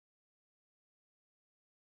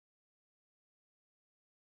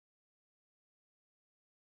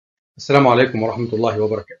Assalamu alaikum wa rahmatullahi wa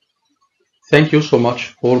barakatuh. Thank you so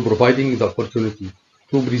much for providing the opportunity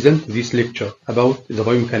to present this lecture about the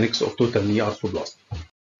biomechanics of total knee arthroplasty.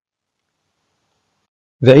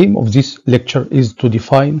 The aim of this lecture is to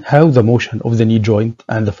define how the motion of the knee joint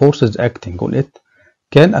and the forces acting on it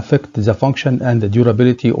can affect the function and the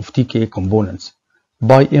durability of TKA components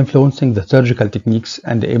by influencing the surgical techniques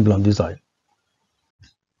and the implant design.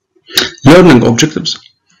 Learning objectives: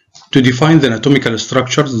 to define the anatomical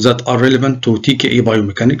structures that are relevant to TKA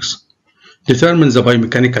biomechanics, determine the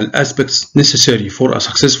biomechanical aspects necessary for a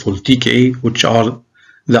successful TKA, which are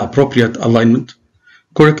the appropriate alignment,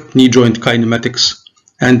 correct knee joint kinematics,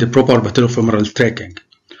 and the proper patello-femoral tracking.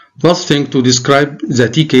 Last thing, to describe the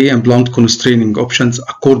TKA implant constraining options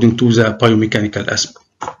according to the biomechanical aspect.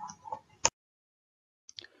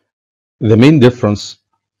 The main difference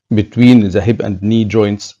between the hip and knee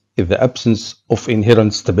joints is the absence of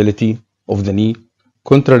inherent stability of the knee,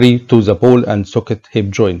 contrary to the ball and socket hip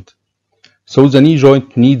joint. So the knee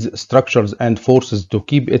joint needs structures and forces to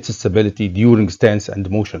keep its stability during stance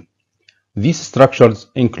and motion. These structures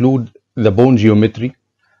include the bone geometry,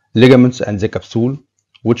 ligaments and the capsule,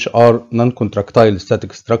 which are non-contractile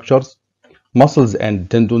static structures, muscles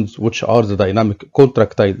and tendons, which are the dynamic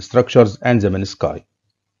contractile structures, and the menisci.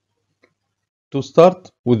 To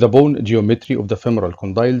start with the bone geometry of the femoral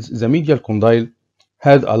condyles, the medial condyle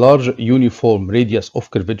had a large uniform radius of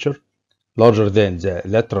curvature, larger than the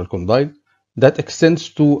lateral condyle, that extends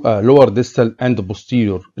to lower distal and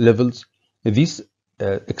posterior levels. This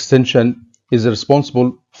extension is responsible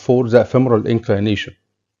for the femoral inclination.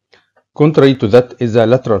 Contrary to that is the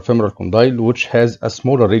lateral femoral condyle, which has a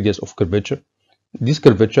smaller radius of curvature. This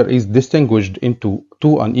curvature is distinguished into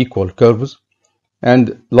two unequal curves,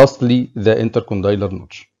 and lastly the intercondylar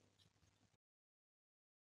notch.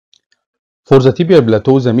 For the tibial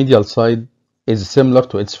plateau, the medial side is similar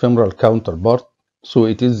to its femoral counterpart, so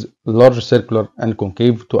it is large, circular, and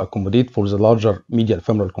concave to accommodate for the larger medial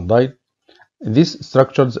femoral condyle. These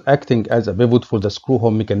structures acting as a pivot for the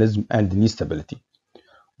screw-home mechanism and knee stability.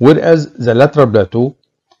 Whereas the lateral plateau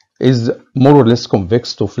is more or less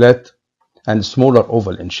convex to flat and smaller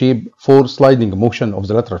oval in shape for sliding motion of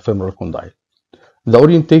the lateral femoral condyle. The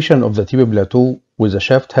orientation of the tibial plateau with the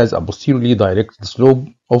shaft has a posteriorly directed slope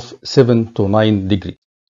of 7 to 9 degrees.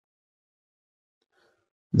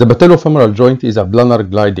 The patello-femoral joint is a planar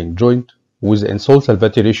gliding joint with insole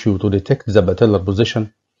salvati ratio to detect the patellar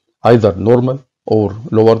position, either normal or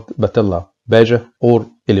lowered patella basha or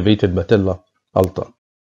elevated patella alta.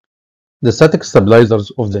 The static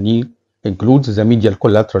stabilizers of the knee include the medial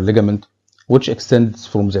collateral ligament, which extends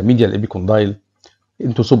from the medial epicondyle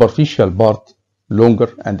into superficial part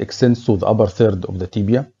longer and extends to the upper third of the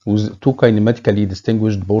tibia with two kinematically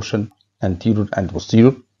distinguished portions, anterior and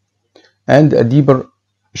posterior, and a deeper,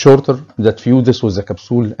 shorter that fuses with the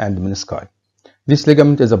capsule and menisci. This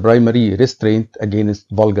ligament is a primary restraint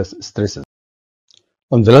against valgus stresses.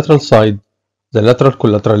 On the lateral side, the lateral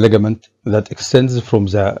collateral ligament that extends from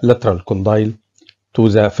the lateral condyle to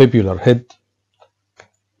the fibular head,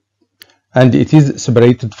 and it is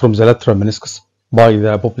separated from the lateral meniscus by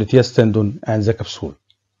the popliteus tendon and the capsule.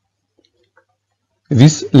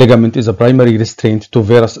 This ligament is a primary restraint to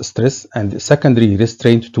varus stress and secondary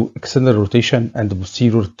restraint to external rotation and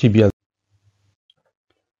posterior tibial.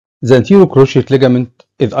 The anterior cruciate ligament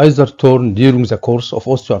is either torn during the course of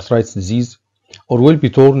osteoarthritis disease or will be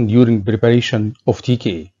torn during preparation of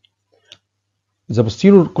TKA. The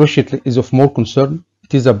posterior cruciate is of more concern.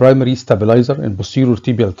 It is a primary stabilizer in posterior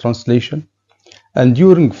tibial translation, and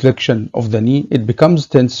during flexion of the knee, it becomes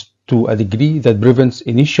tense to a degree that prevents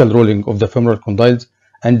initial rolling of the femoral condyles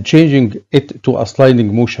and changing it to a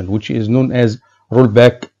sliding motion, which is known as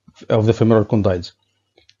rollback of the femoral condyles.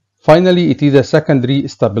 Finally, it is a secondary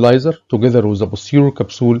stabilizer together with the posterior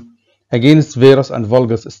capsule against varus and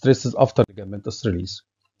valgus stresses after ligamentous release.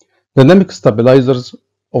 Dynamic stabilizers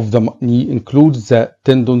of the knee include the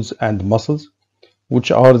tendons and muscles,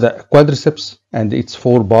 which are the quadriceps and its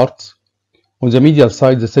four parts. On the medial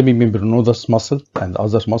side, the semimembranous muscle and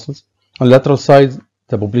other muscles. On the lateral side,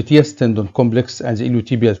 the popliteus tendon complex and the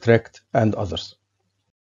iliotibial tract and others.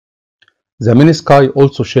 The menisci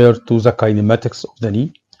also share to the kinematics of the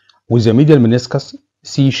knee, with the medial meniscus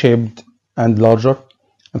C-shaped and larger,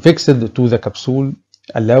 fixed to the capsule,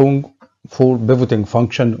 allowing for pivoting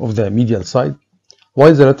function of the medial side,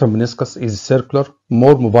 while the lateral meniscus is circular,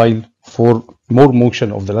 more mobile for more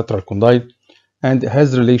motion of the lateral condyle, and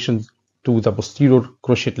has relations to the posterior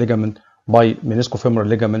cruciate ligament by meniscofemoral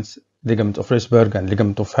ligaments, ligament of Reisberg and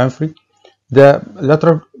ligament of Humphrey. The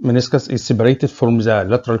lateral meniscus is separated from the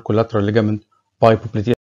lateral collateral ligament by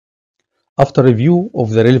popliteus. After review of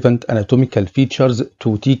the relevant anatomical features to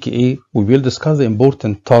TKA, we will discuss the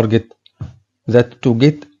important target that to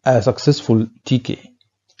get a successful TKA.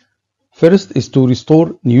 First is to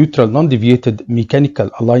restore neutral non-deviated mechanical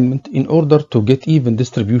alignment in order to get even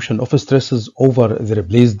distribution of stresses over the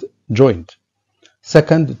replaced joint.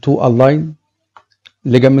 Second, to align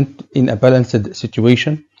ligament in a balanced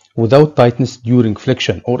situation without tightness during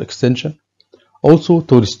flexion or extension. Also,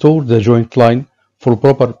 to restore the joint line for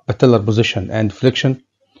proper patellar position and flexion.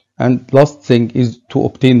 And last thing is to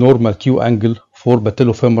obtain normal Q angle for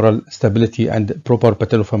patellofemoral stability and proper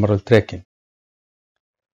patellofemoral tracking.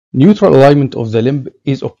 Neutral alignment of the limb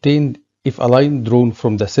is obtained if a line drawn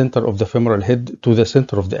from the center of the femoral head to the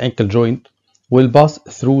center of the ankle joint will pass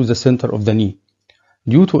through the center of the knee.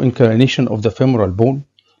 Due to inclination of the femoral bone,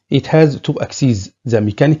 it has two axes, the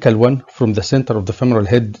mechanical one from the center of the femoral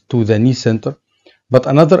head to the knee center, but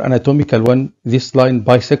another anatomical one. This line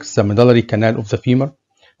bisects the medullary canal of the femur.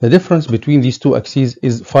 The difference between these two axes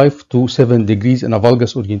is 5 to 7 degrees in a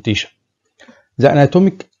valgus orientation. The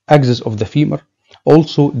anatomic axis of the femur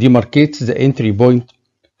also demarcates the entry point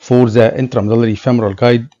for the intramedullary femoral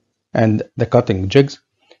guide and the cutting jigs.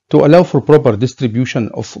 To allow for proper distribution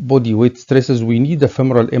of body weight stresses, we need the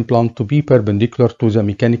femoral implant to be perpendicular to the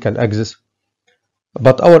mechanical axis,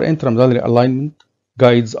 but our intramedullary alignment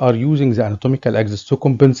guides are using the anatomical axis to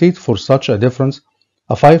compensate for such a difference.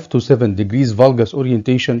 A 5 to 7 degrees valgus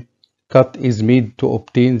orientation cut is made to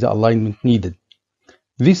obtain the alignment needed.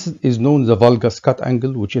 This is known as the valgus cut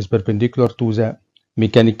angle, which is perpendicular to the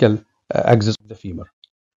mechanical axis of the femur.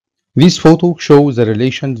 This photo shows the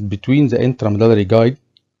relation between the intramedullary guide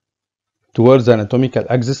towards the anatomical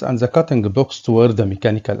axis and the cutting blocks toward the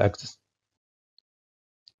mechanical axis.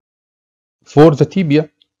 For the tibia,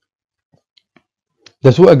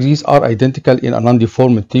 the two axes are identical in a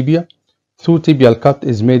non-deformed tibia. So tibial cut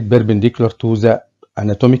is made perpendicular to the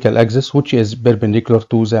anatomical axis, which is perpendicular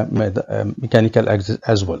to the mechanical axis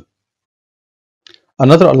as well.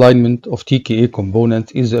 Another alignment of TKA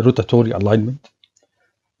component is a rotatory alignment.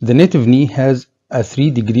 The native knee has a 3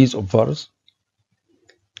 degrees of varus.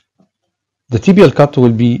 The tibial cut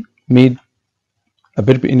will be made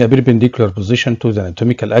in a perpendicular position to the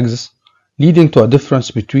anatomical axis, leading to a difference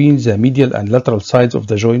between the medial and lateral sides of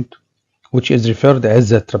the joint, which is referred as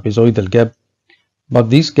the trapezoidal gap. But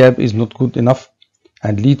this gap is not good enough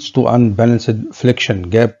and leads to unbalanced flexion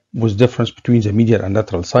gap with difference between the medial and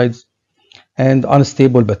lateral sides, and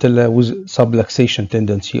unstable patella with subluxation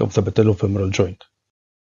tendency of the patellofemoral joint.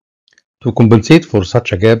 To compensate for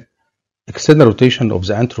such a gap, external rotation of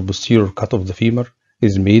the anteroposterior cut of the femur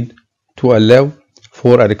is made to allow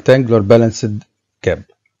for a rectangular balanced gap.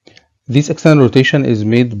 This external rotation is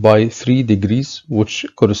made by 3 degrees, which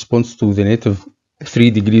corresponds to the native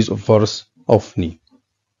 3 degrees of varus of knee.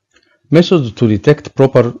 Methods to detect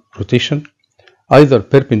proper rotation: either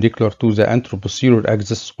perpendicular to the anteroposterior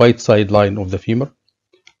axis right side line of the femur,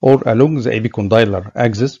 or along the epicondylar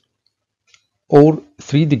axis, or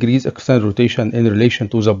 3 degrees external rotation in relation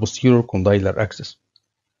to the posterior condylar axis.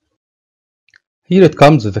 Here it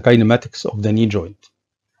comes the kinematics of the knee joint.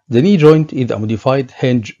 The knee joint is a modified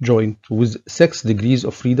hinge joint with 6 degrees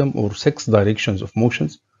of freedom or 6 directions of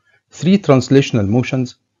motions, 3 translational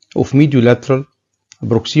motions of mediolateral,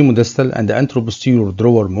 proximodistal and anteroposterior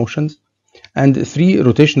drawer motions, and 3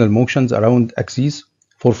 rotational motions around axes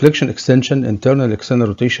for flexion extension, internal external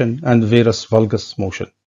rotation, and varus valgus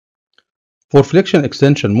motion. For flexion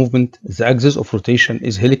extension movement, the axis of rotation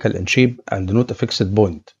is helical in shape and not a fixed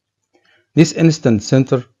point. This instant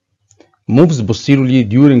center moves posteriorly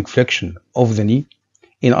during flexion of the knee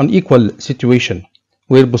in unequal situation,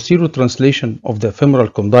 where posterior translation of the femoral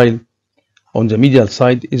condyle on the medial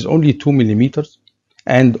side is only 2 mm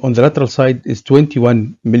and on the lateral side is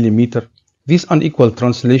 21 mm. This unequal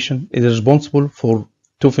translation is responsible for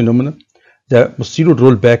two phenomena: the posterior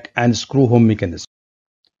rollback and screw home mechanism.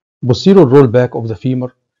 Posterior rollback of the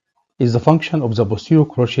femur is the function of the posterior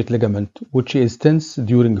cruciate ligament, which is tense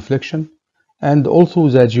during flexion, and also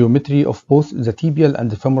the geometry of both the tibial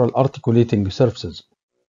and the femoral articulating surfaces.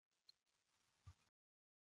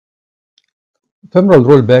 Femoral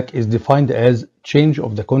rollback is defined as change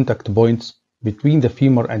of the contact points between the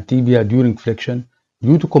femur and tibia during flexion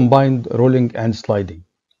due to combined rolling and sliding.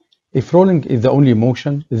 If rolling is the only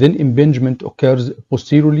motion, then impingement occurs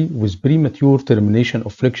posteriorly with premature termination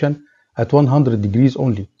of flexion at 100 degrees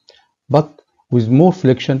only. But with more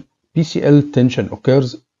flexion, PCL tension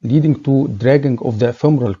occurs, leading to dragging of the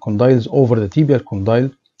femoral condyles over the tibial condyle,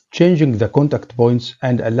 changing the contact points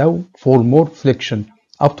and allow for more flexion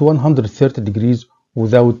up to 130 degrees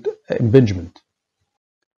without impingement.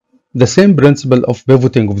 The same principle of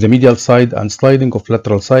pivoting of the medial side and sliding of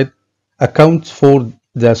lateral side accounts for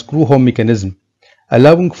the screw-home mechanism,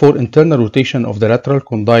 allowing for internal rotation of the lateral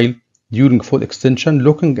condyle during full extension,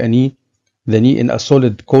 locking the knee in a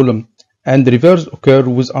solid column, and reverse occur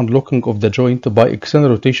with unlocking of the joint by external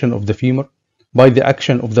rotation of the femur by the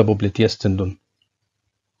action of the popliteus tendon.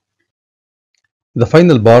 The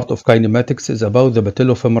final part of kinematics is about the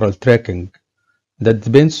Patello-femoral Tracking that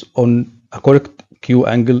depends on a correct Q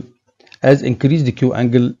angle, as increased Q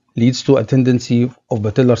angle leads to a tendency of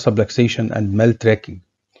patellar subluxation and mal-tracking.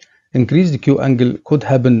 Increased Q angle could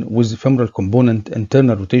happen with femoral component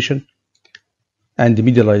internal rotation and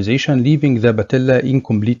medialization, leaving the patella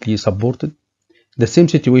incompletely supported. The same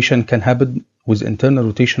situation can happen with internal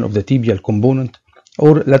rotation of the tibial component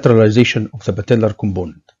or lateralization of the patellar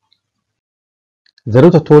component. The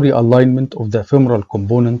rotatory alignment of the femoral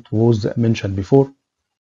component was mentioned before.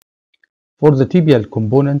 For the tibial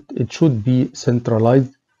component, it should be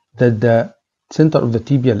centralized that the center of the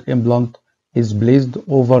tibial implant is placed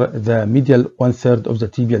over the medial one-third of the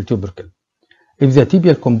tibial tubercle. If the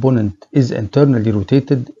tibial component is internally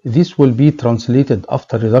rotated, this will be translated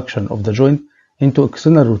after reduction of the joint into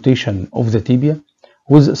external rotation of the tibia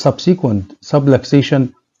with subsequent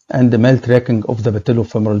subluxation and mal-tracking of the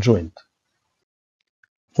patellofemoral joint.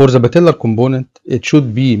 For the patellar component, it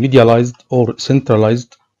should be medialized or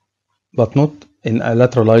centralized, but not in a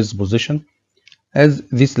lateralized position, as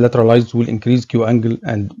this lateralized will increase Q angle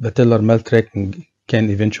and patellar mal-tracking can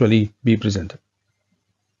eventually be presented.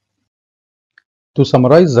 To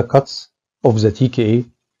summarize the cuts of the TKA,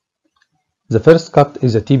 the first cut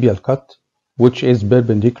is a tibial cut, which is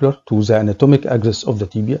perpendicular to the anatomic axis of the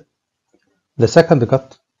tibia. The second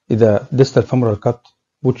cut is a distal femoral cut,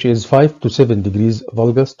 which is 5 to 7 degrees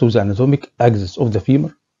valgus to the anatomic axis of the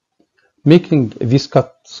femur. Making these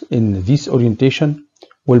cuts in this orientation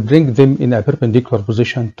will bring them in a perpendicular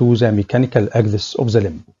position to the mechanical axis of the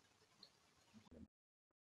limb.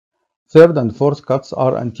 Third and fourth cuts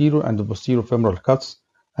are anterior and posterior femoral cuts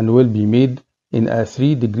and will be made in a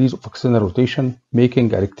 3 degrees of external rotation,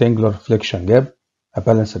 making a rectangular flexion gap, a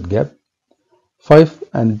balanced gap. 5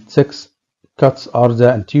 and 6 cuts are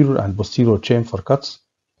the anterior and posterior chamfer cuts,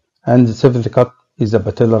 and the seventh cut is the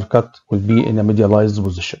patellar cut, will be in a medialized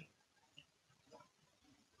position.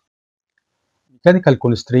 Mechanical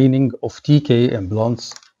constraining of TKA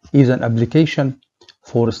implants is an application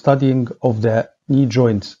for studying of the knee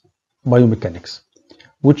joints biomechanics,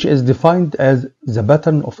 which is defined as the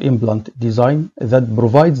pattern of implant design that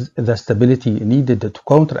provides the stability needed to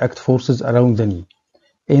counteract forces around the knee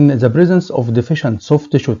in the presence of deficient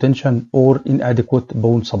soft tissue tension or inadequate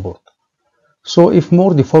bone support. So if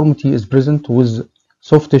more deformity is present with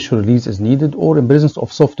soft tissue release is needed, or in presence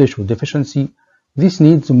of soft tissue deficiency, this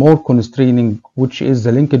needs more constraining, which is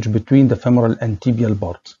the linkage between the femoral and tibial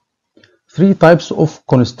parts. 3 types of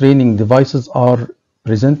constraining devices are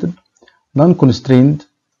presented: non-constrained,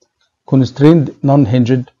 constrained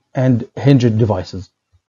non-hinged, and hinged devices.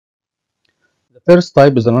 The first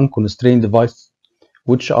type is a non-constrained device,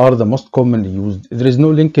 which are the most commonly used. There is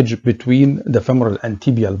no linkage between the femoral and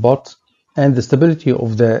tibial parts, and the stability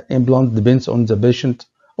of the implant depends on the patient's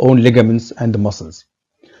own ligaments and muscles.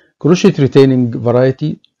 Cruciate retaining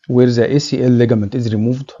variety, where the ACL ligament is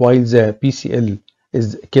removed while the PCL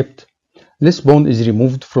is kept. Less bone is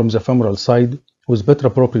removed from the femoral side with better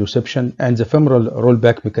proprioception, and the femoral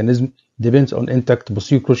rollback mechanism depends on intact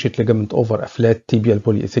posterior cruciate ligament over a flat tibial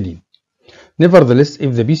polyethylene. Nevertheless,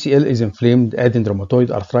 if the PCL is inflamed, as in rheumatoid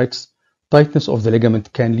arthritis, tightness of the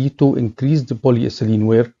ligament can lead to increased polyethylene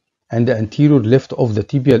wear and the anterior lift of the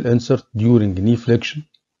tibial insert during knee flexion.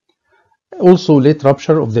 Also, late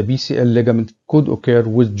rupture of the PCL ligament could occur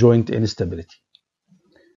with joint instability.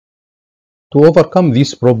 To overcome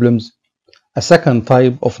these problems, a second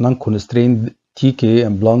type of non-constrained TKA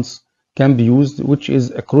implants can be used, which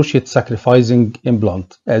is a cruciate sacrificing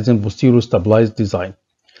implant, as in posterior stabilized design.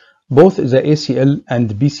 Both the ACL and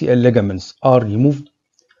PCL ligaments are removed,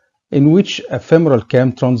 in which a femoral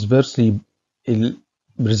cam transversely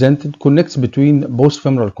presented connects between both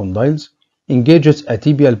femoral condyles, engages a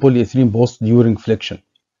tibial polyethylene post during flexion.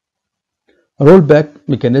 Rollback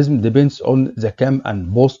mechanism depends on the cam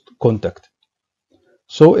and post contact.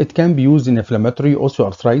 So it can be used in inflammatory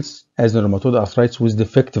osteoarthritis, as in rheumatoid arthritis with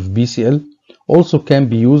defective PCL. Also can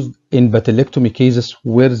be used in patellectomy cases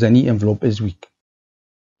where the knee envelope is weak.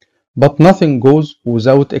 But nothing goes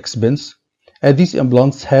without expense, as these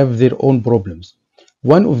implants have their own problems.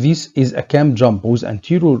 One of these is a cam jump with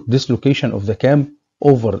anterior dislocation of the cam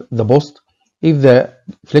over the post if the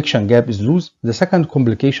flexion gap is loose. The second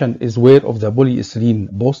complication is wear of the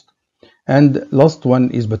polyethylene post, And last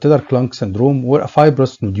one is patellar clunk syndrome, where a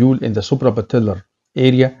fibrous nodule in the suprapatellar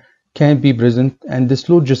area can be present and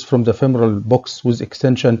dislodges from the femoral box with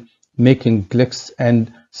extension, making clicks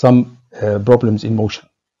and some problems in motion.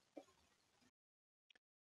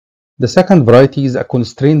 The second variety is a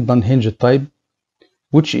constrained non-hinged type,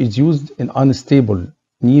 which is used in unstable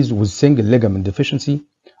knees with single ligament deficiency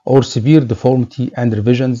or severe deformity and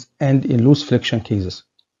revisions, and in loose flexion cases.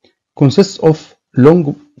 Consists of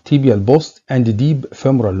long tibial post and deep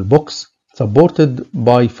femoral box supported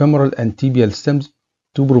by femoral and tibial stems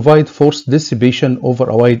to provide force dissipation over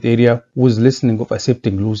a wide area with lessening of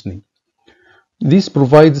aseptic loosening. This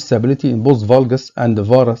provides stability in both valgus and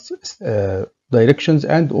varus directions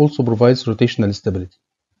and also provides rotational stability.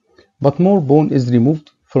 But more bone is removed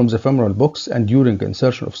from the femoral box and during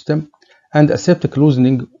insertion of stem, and aseptic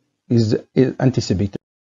loosening is anticipated.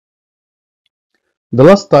 The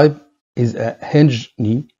last type is a hinged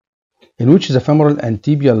knee, in which the femoral and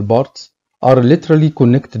tibial parts are literally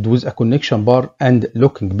connected with a connection bar and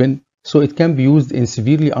locking pin, so it can be used in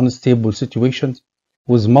severely unstable situations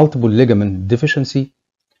with multiple ligament deficiency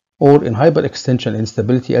or in hyperextension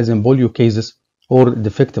instability as in polio cases or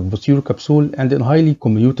defective posterior capsule, and in highly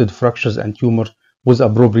comminuted fractures and tumors with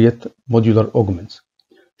appropriate modular augments.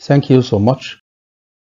 Thank you so much.